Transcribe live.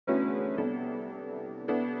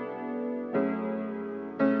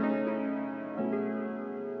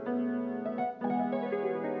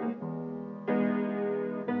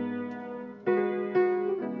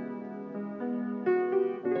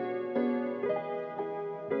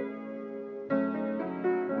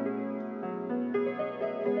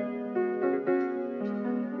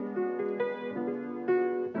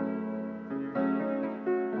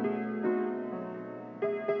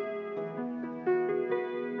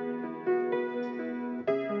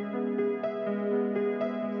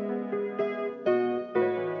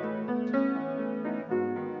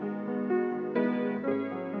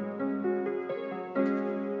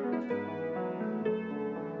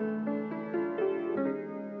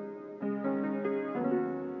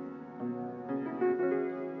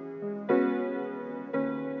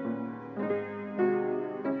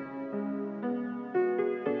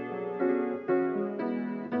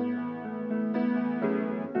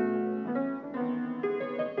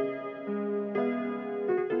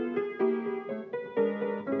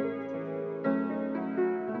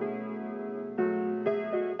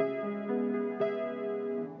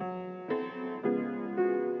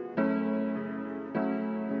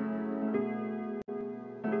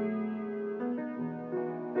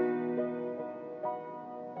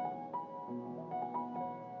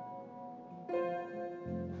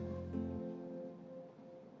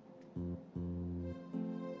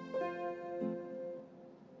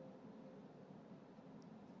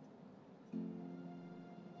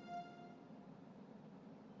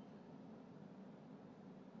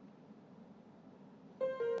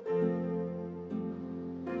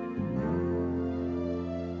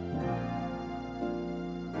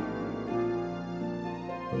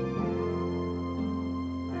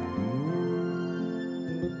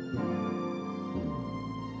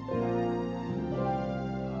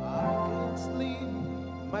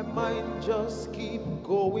My mind just keep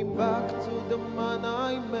going back to the man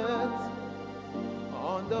I met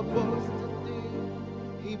on the bus today.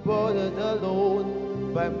 He boarded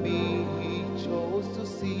alone, by me he chose to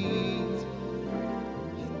sit. He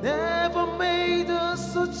never made a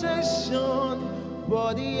suggestion,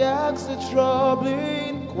 but he asked a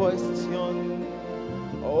troubling question.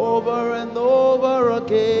 Over and over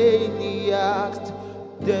again he asked,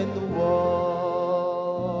 then what?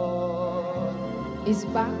 His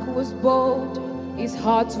back was bold, his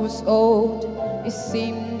heart was old, he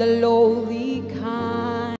seemed the lowly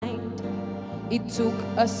kind. He took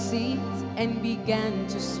a seat and began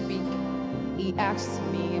to speak. He asked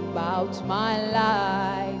me about my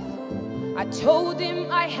life. I told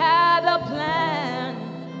him I had a plan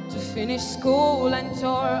to finish school and tour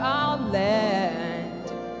our land.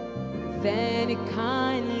 Then he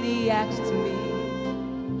kindly asked me,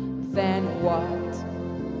 then what?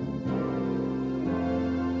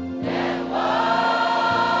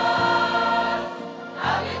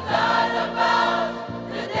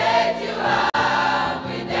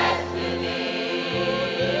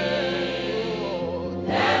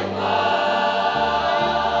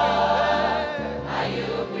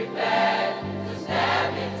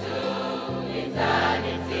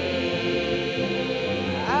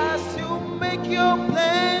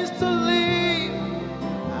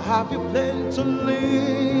 Have you planned to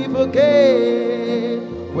live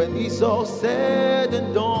again when it's all said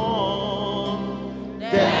and done?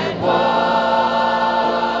 Then what?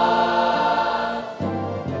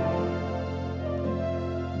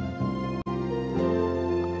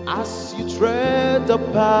 As you tread the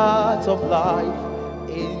path of life,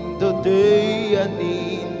 in the day and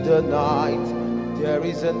in the night, there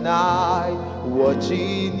is an eye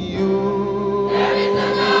watching you. There is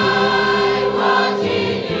an eye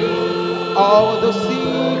watching you. All the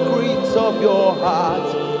secrets of your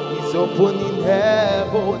heart is open in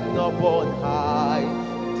heaven up on high.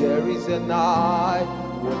 There is an eye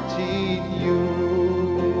watching you.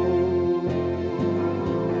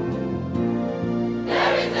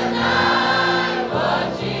 There is an eye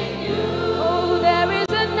watching you. Oh, there is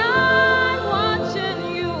an eye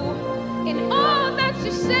watching you in all that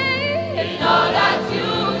you say, in all that you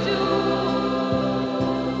do.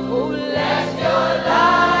 oh, let your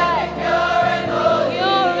light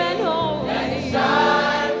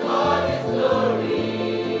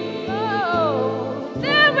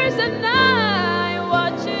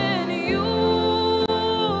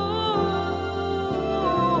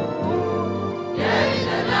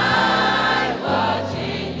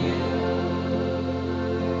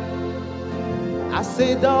I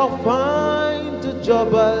said I'll find a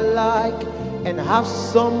job I like and have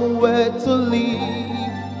somewhere to live.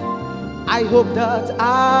 I hope that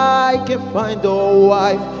I can find a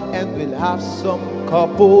wife and we'll have some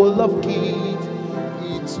couple of kids.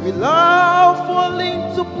 It will all fall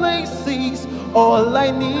into places. All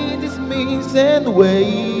I need is means and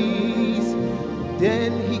ways.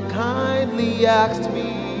 Then he kindly asked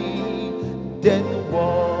me, then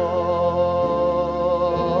what?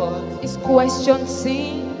 His question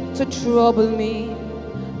seemed to trouble me.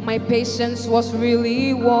 My patience was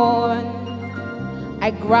really worn.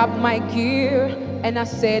 I grabbed my gear and I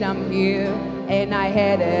said I'm here, and I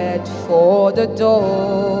headed for the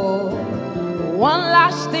door. One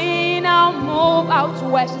last thing, I'll move out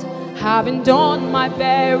west, having done my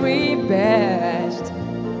very best.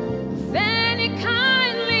 Then he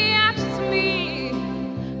kindly asked me,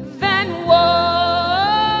 then what?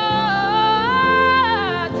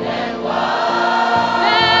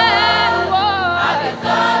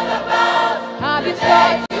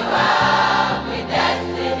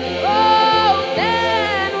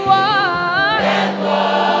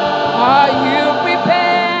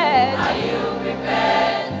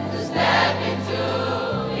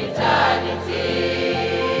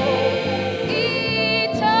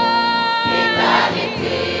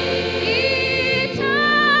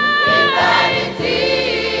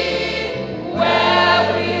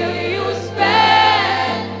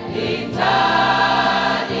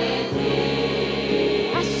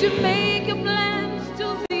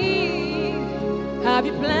 Have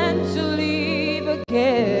you planned to leave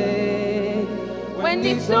again when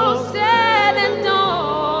it's all said and done?